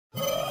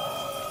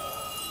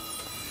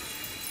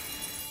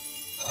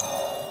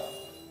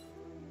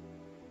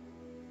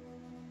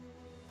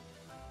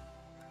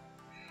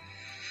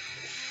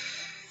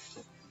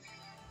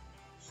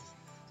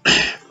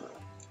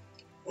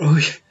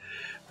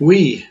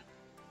we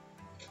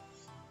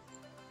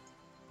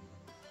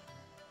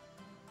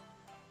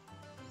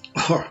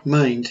our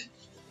mind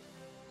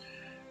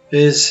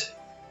is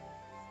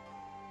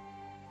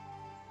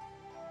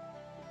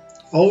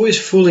always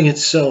fooling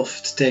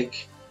itself to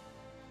take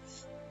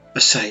a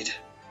side.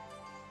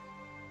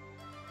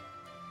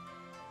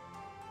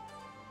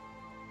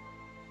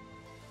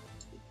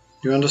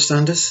 You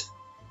understand this,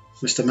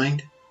 Mr.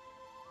 Mind?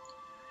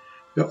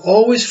 You're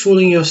always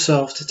fooling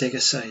yourself to take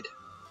a side.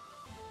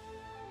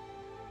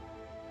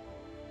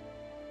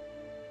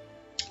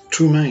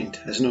 True mind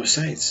has no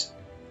sides.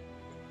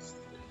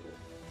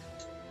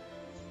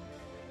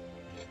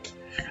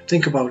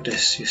 Think about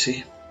this, you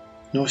see.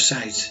 No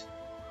sides.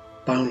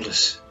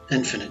 Boundless,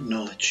 infinite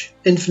knowledge.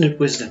 Infinite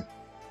wisdom.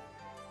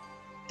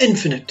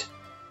 Infinite.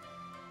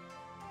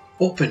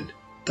 Open,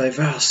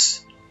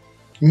 diverse,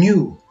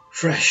 new,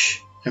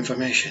 fresh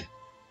information.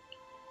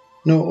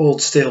 No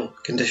old, stale,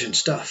 conditioned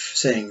stuff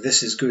saying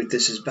this is good,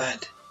 this is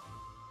bad.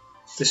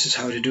 This is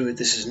how to do it,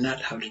 this is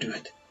not how to do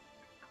it.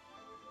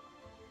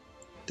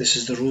 This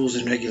is the rules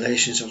and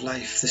regulations of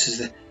life. This is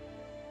the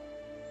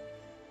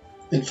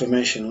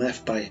information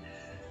left by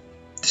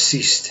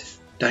deceased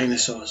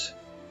dinosaurs.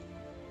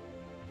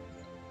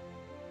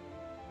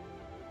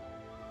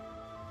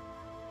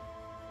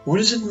 What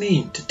does it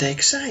mean to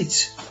take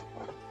sides?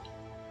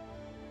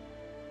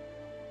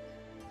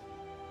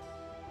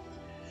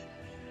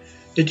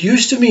 It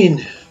used to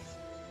mean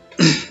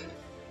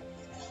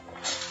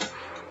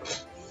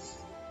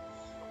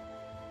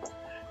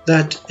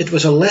that it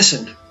was a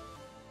lesson.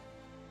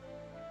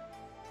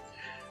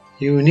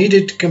 You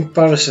needed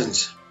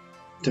comparisons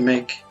to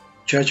make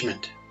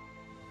judgment.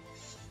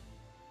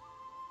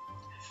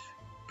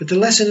 But the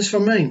lesson is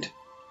for mind.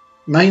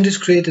 Mind has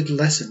created the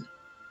lesson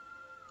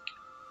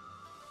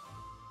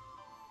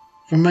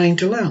for mind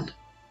to learn.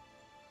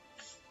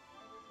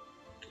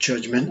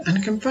 Judgment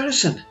and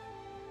comparison.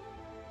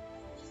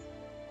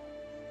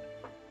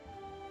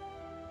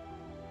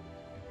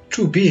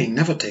 True being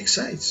never takes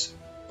sides.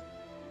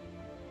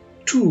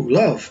 True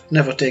love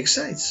never takes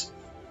sides.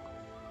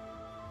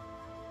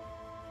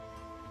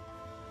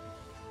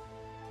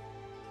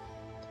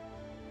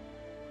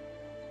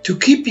 To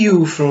keep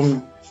you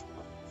from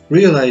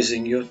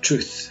realizing your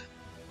truth.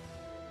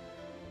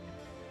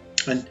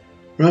 And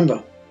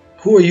remember,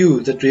 who are you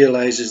that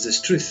realizes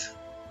this truth?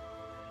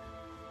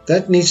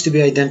 That needs to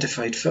be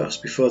identified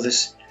first before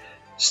this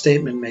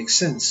statement makes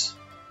sense.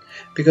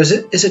 Because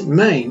is it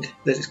mind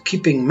that is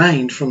keeping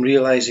mind from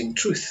realizing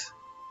truth?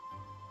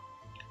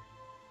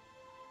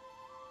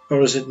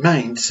 Or is it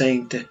mind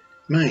saying to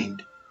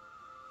mind,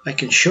 I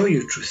can show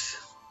you truth?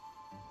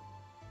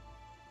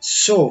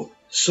 So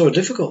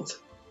difficult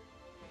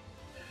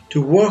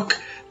to work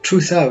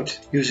truth out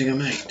using a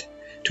mind,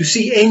 to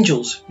see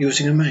angels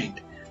using a mind,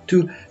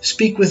 to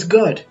speak with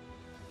God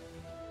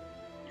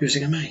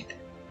using a mind,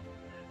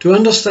 to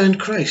understand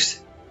Christ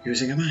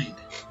using a mind,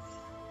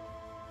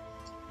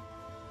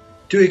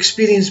 to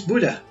experience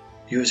Buddha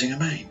using a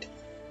mind.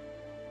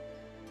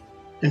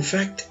 In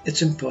fact,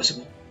 it's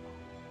impossible.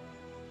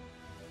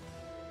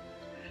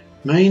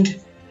 Mind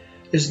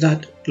is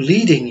not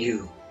leading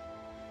you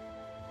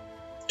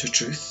to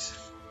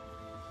truth.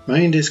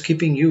 Mind is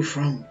keeping you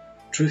from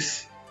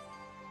truth,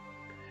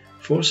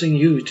 forcing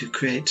you to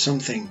create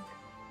something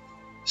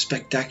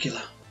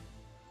spectacular,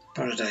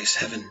 paradise,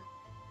 heaven.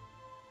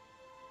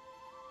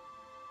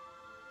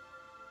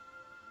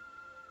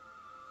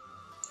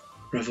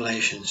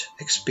 Revelations,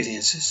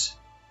 experiences,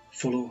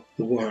 follow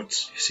the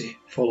words, you see,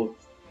 follow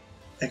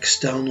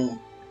external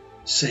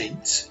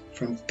saints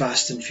from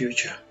past and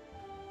future.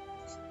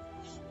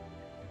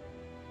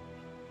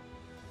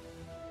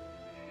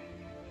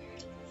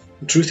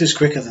 The truth is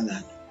quicker than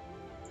that.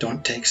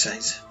 Don't take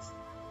sides.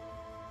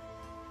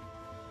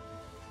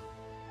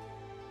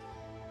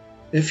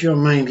 If you're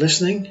mind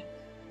listening,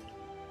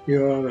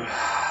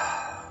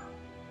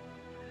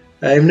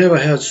 I've never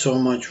heard so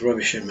much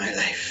rubbish in my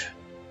life.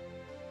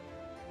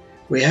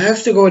 We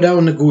have to go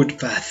down the good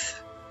path.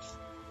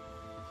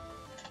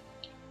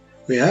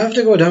 We have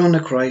to go down the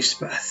Christ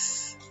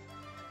path,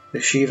 the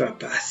Shiva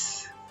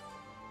path.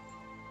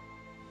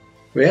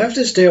 We have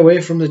to stay away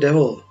from the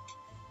devil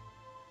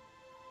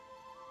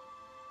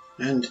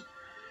and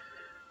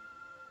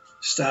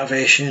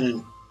starvation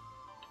and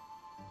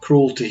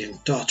cruelty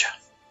and torture.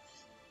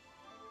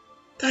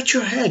 That's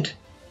your head.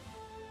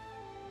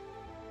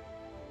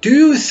 Do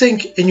you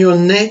think in your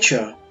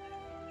nature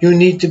you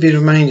need to be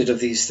reminded of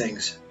these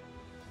things?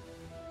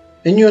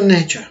 In your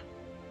nature,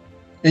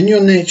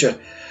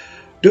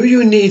 do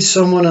you need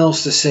someone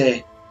else to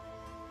say,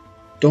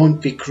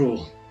 don't be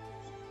cruel?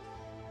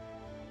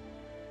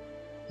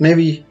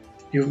 Maybe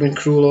you've been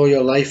cruel all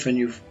your life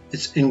and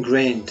it's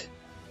ingrained.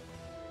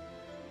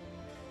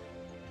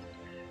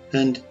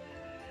 And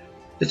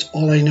it's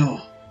all I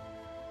know.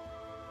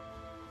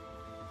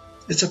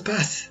 It's a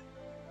path.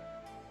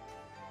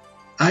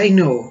 I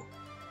know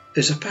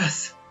is a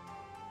path.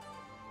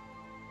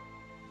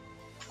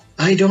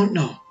 I don't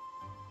know.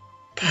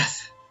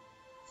 Path.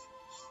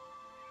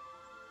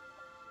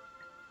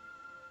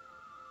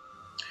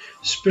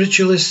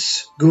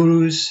 spiritualists,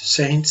 gurus,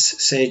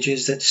 saints,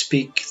 sages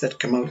that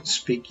come out and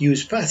speak,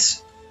 use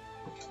paths.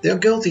 They're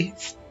guilty.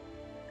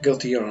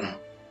 Guilty, Your Honour.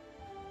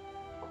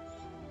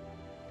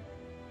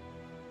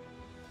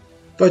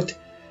 But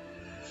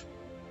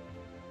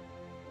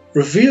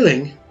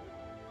revealing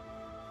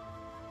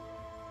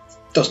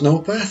does no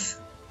path.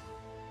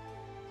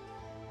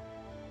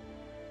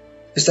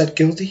 Is that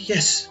guilty?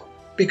 Yes,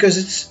 because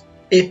it's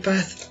a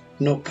path,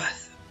 no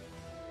path.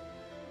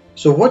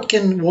 So what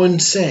can one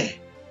say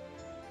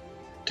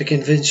to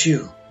convince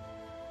you,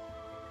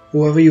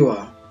 whoever you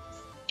are,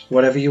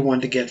 whatever you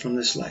want to get from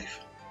this life,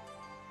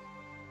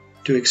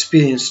 to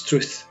experience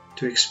truth,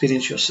 to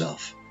experience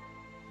yourself,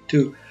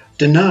 to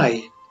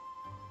deny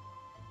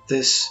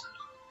this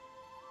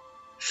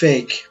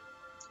fake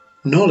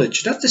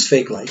knowledge, not this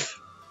fake life.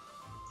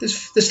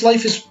 This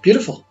life is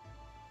beautiful.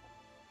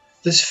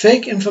 This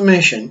fake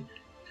information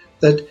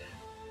that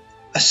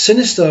a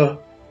sinister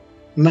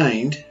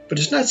mind, but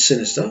it's not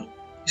sinister.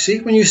 You see,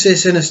 when you say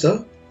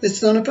sinister,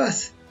 it's not a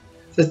path.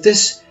 That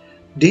this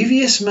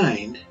devious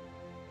mind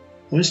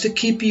wants to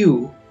keep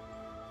you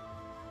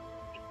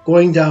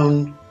going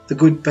down the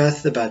good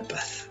path, the bad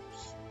path,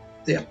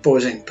 the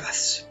opposing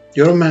paths.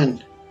 You're a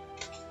man.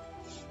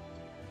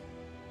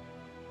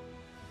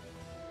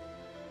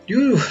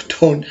 You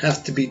don't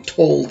have to be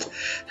told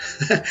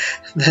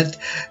that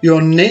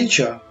your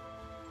nature,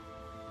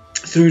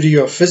 through to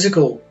your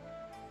physical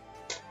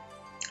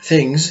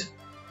things,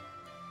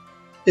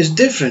 is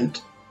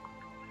different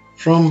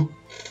from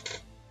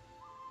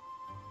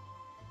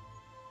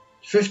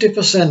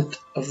 50%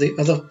 of the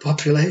other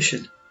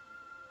population.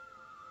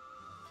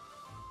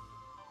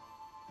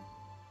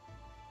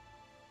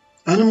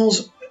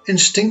 Animals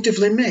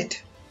instinctively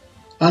mate.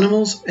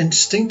 Animals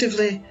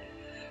instinctively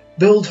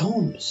build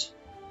homes.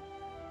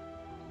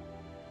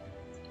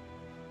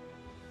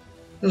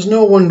 There's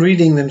no one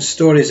reading them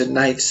stories at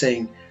night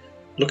saying,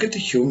 look at the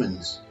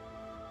humans.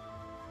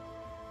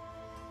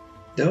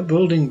 They're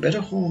building better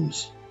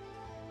homes.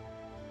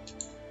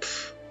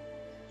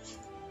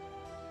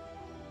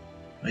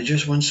 I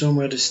just want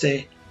somewhere to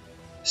stay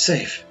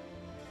safe,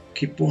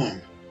 keep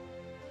warm,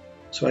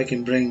 so I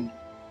can bring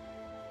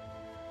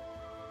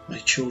my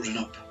children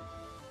up.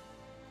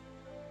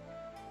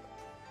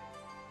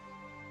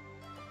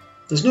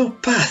 There's no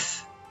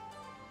path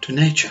to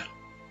nature.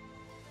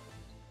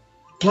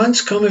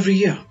 Plants come every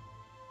year.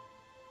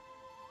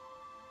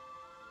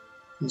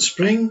 In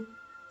spring,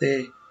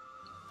 they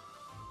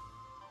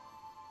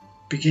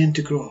begin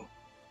to grow.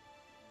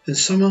 In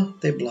summer,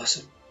 they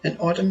blossom. In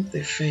autumn,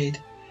 they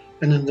fade.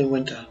 And in the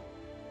winter,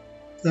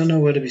 they're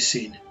nowhere to be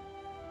seen.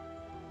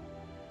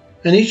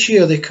 And each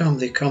year they come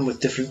with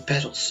different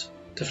petals,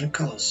 different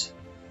colors,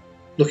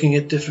 looking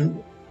at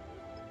different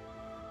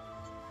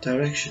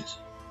directions.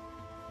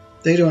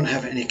 They don't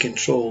have any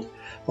control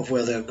of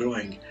where they're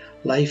growing.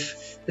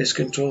 Life is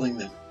controlling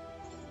them.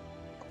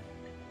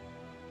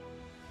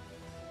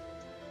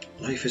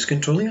 Life is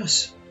controlling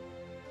us.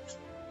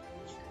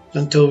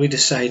 Until we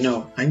decide,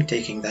 no, I'm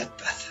taking that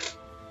path.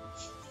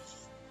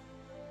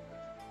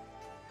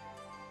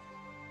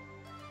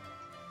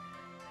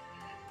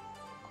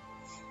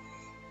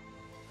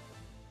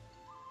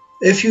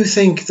 If you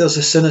think there's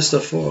a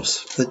sinister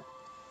force that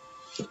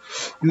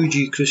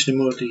U.G.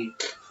 Krishnamurti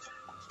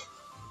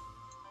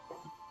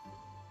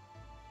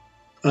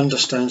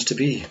understands to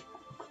be,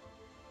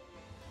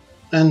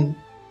 and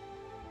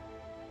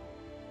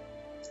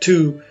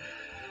to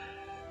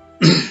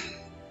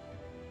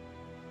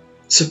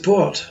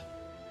support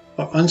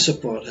or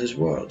unsupport his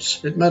words,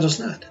 it matters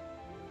not.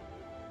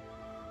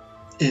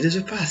 It is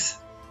a path.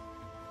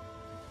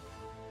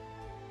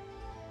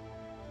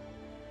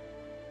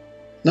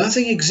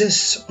 Nothing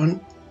exists on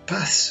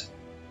paths.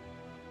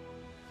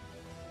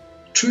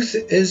 Truth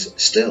is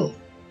still.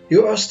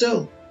 You are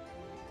still.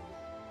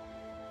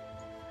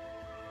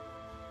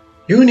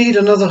 You need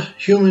another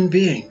human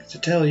being to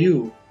tell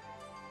you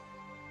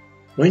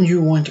when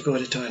you want to go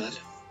to the toilet.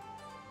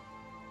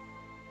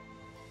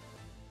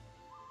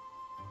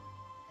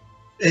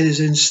 It is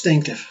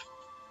instinctive.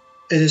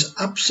 It is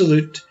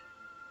absolute,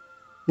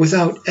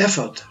 without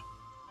effort,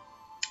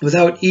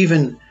 without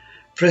even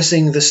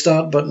pressing the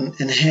start button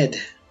in the head.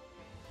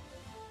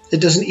 It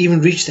doesn't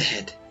even reach the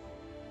head.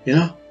 You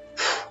know?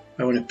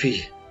 I want to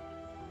pee.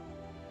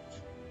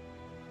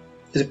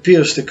 It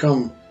appears to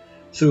come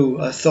through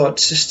a thought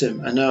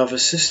system, a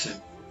nervous system.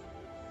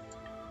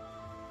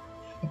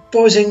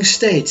 Opposing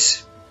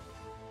states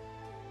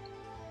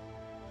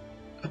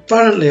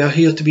apparently are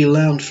here to be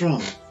learned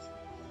from.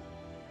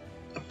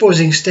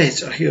 Opposing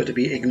states are here to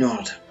be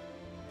ignored.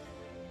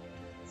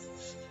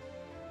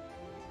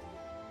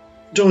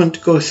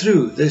 Don't go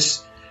through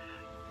this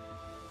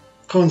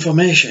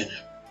confirmation,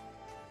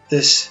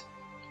 this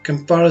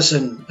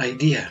comparison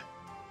idea.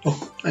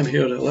 Oh, I'm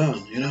here to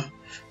learn, you know.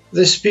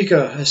 This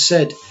speaker has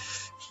said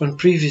on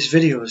previous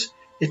videos,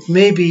 it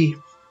may be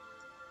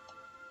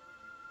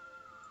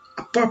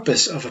a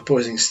purpose of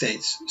opposing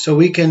states, so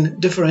we can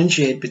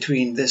differentiate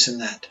between this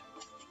and that,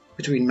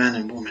 between man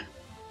and woman.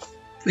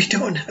 We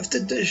don't have to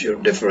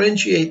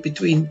differentiate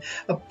between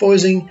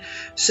opposing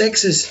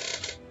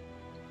sexes,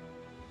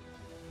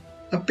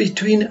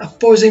 between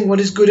opposing what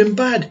is good and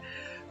bad.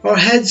 Our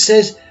head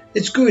says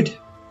it's good.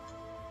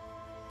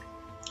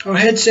 Our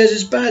head says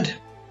it's bad.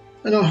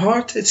 And our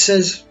heart, it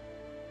says,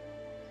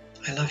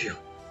 I love you.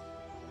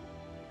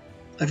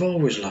 I've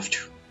always loved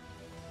you.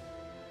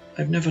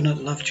 I've never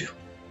not loved you.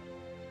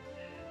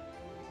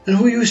 And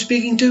who are you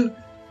speaking to?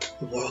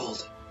 The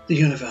world, the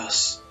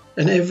universe,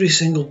 and every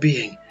single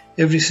being,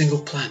 every single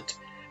plant,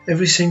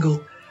 every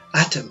single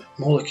atom,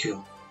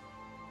 molecule,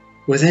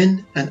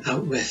 within and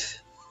out with.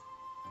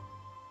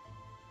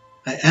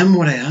 I am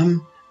what I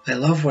am, I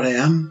love what I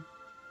am,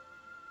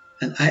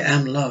 and I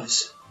am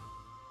loves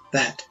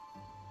that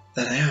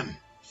I am.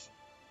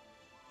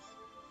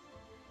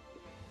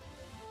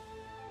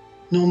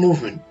 No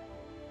movement,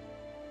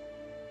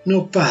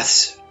 no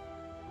paths.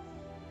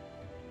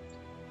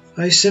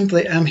 I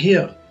simply am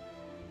here.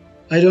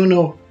 I don't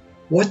know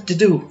what to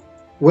do,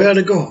 where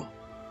to go,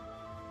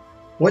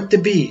 what to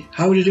be,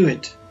 how to do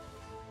it,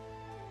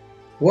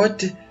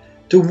 what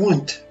to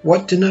want,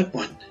 what to not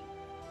want,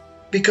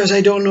 because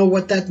I don't know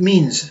what that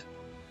means.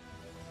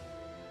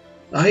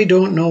 I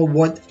don't know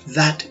what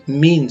that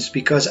means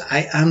because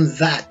I am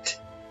that.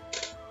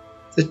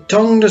 The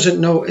tongue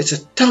doesn't know it's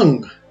a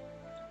tongue,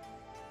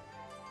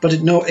 but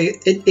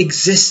it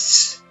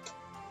exists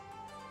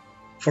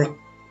for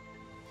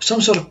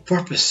some sort of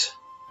purpose.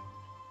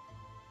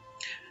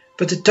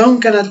 But the tongue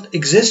cannot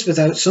exist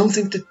without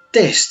something to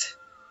taste,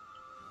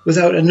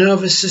 without a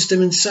nervous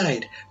system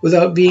inside,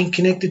 without being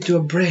connected to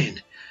a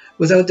brain,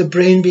 without the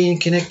brain being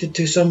connected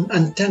to some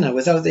antenna,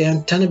 without the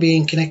antenna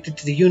being connected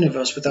to the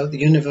universe, without the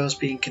universe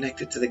being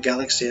connected to the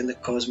galaxy and the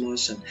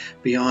cosmos and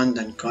beyond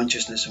and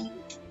consciousness.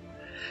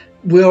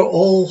 We are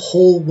all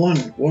whole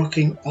one,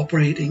 working,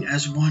 operating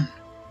as one.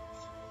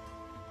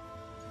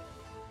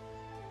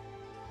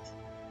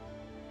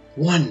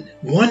 One.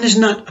 One is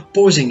not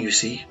opposing, you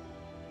see.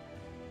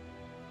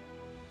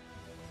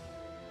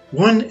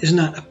 One is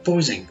not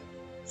opposing.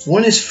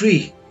 One is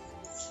free.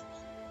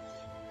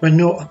 When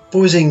no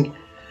opposing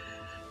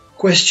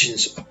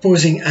questions,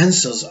 opposing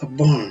answers are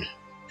born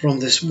from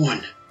this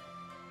one.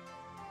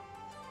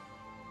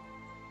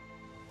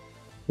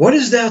 What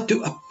is there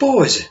to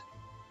oppose?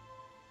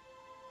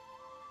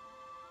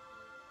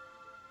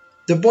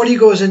 The body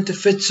goes into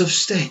fits of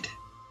state.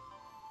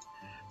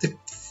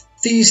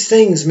 These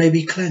things may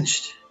be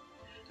clenched,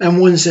 and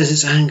one says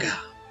it's anger,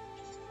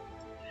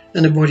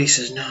 and the body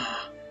says, no,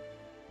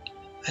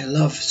 I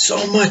love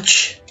so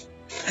much,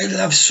 I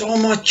love so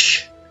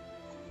much.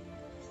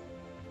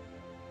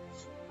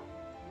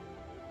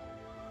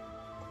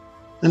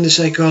 And the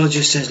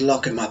psychologist says,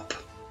 lock him up.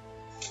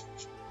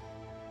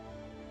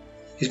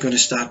 He's going to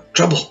start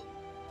trouble.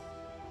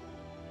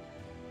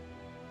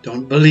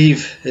 Don't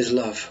believe his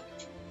love.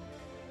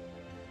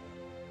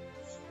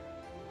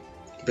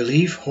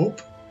 Believe,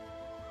 hope.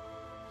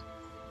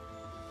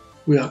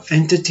 We are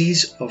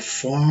entities of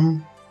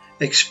form,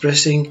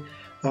 expressing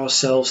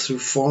ourselves through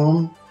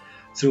form,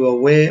 through a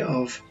way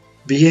of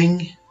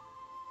being.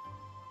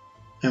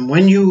 And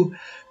when you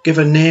give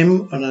a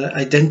name or an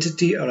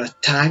identity or a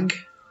tag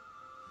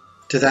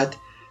to that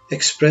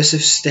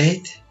expressive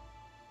state,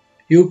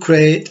 you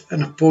create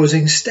an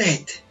opposing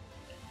state.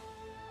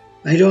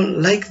 I don't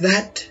like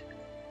that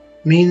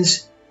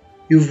means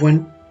you've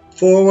went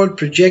forward,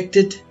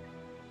 projected.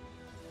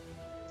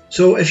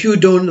 So if you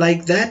don't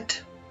like that,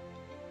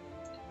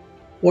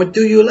 what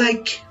do you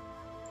like?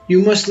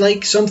 You must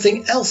like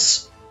something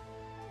else,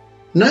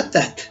 not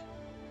that.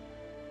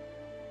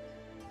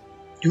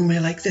 You may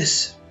like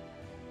this.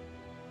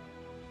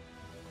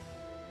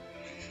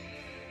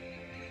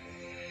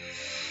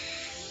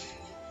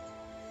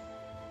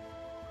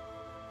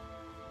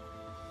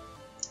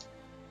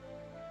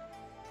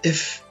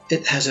 If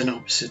it has an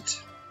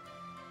opposite,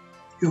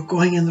 you're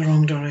going in the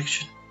wrong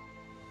direction.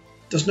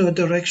 There's no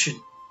direction.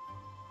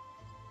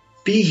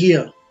 Be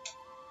here.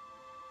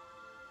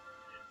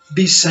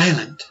 Be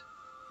silent.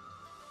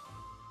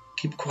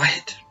 Keep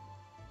quiet.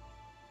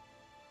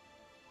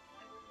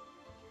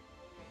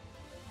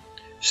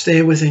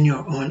 Stay within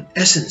your own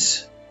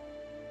essence,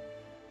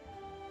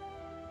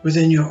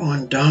 within your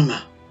own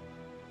Dharma,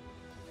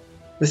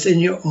 within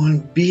your own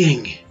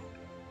being,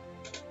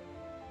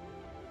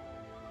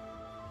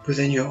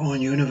 within your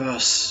own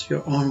universe,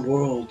 your own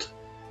world.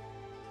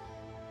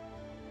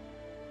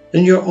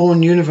 In your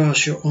own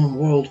universe, your own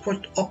world,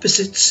 what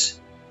opposites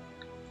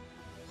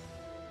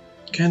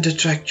can't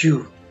attract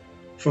you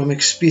from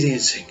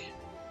experiencing?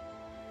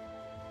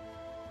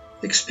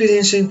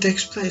 Experiencing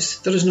takes place.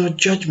 There is no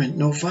judgment,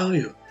 no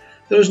value.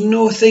 There is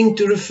no thing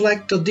to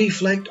reflect or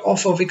deflect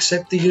off of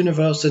except the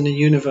universe, and the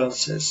universe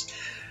says,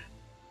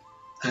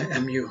 I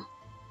am you.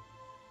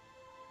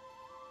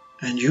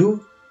 And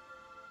you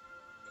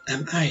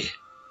am I.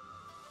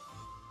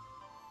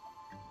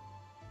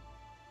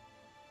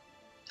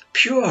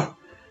 Pure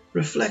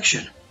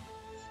reflection.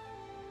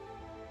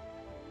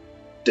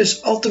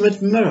 This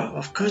ultimate mirror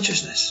of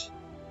consciousness.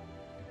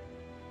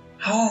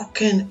 How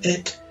can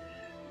it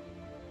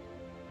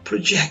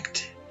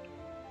project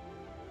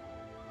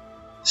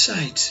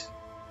sides.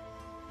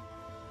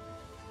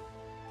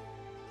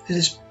 It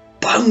is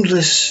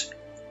boundless,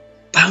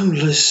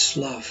 boundless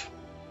love.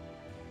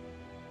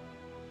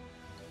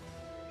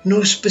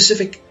 No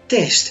specific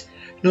taste,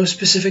 no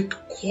specific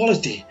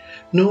quality,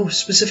 no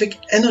specific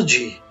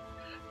energy,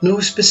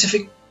 no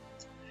specific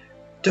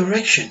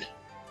direction,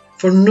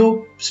 for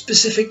no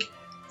specific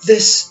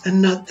this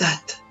and not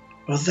that,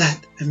 or that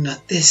and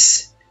not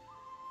this.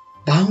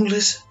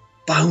 Boundless,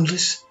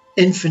 boundless,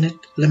 infinite,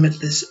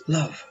 limitless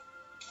love.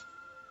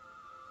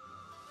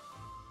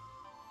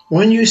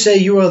 When you say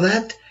you are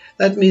that,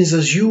 that means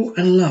there's you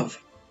and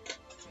love.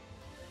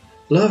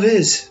 Love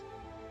is.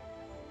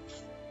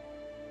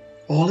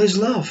 All is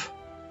love.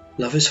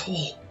 Love is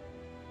whole.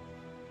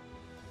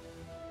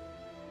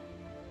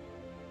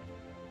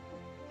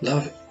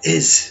 Love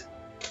is.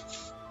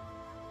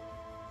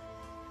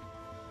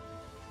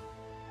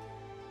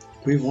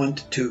 We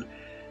want to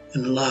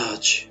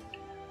enlarge.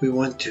 We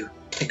want to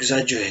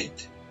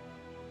exaggerate.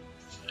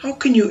 How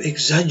can you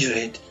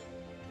exaggerate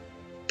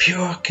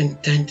pure,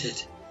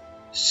 contented,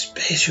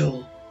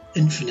 spatial,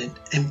 infinite,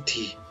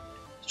 empty,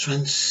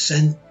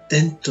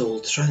 transcendental,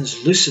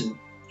 translucent,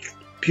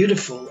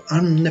 beautiful,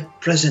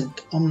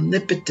 omnipresent,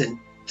 omnipotent,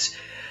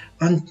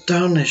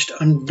 untarnished,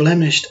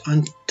 unblemished,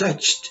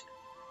 untouched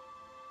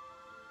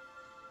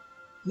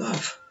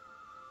love?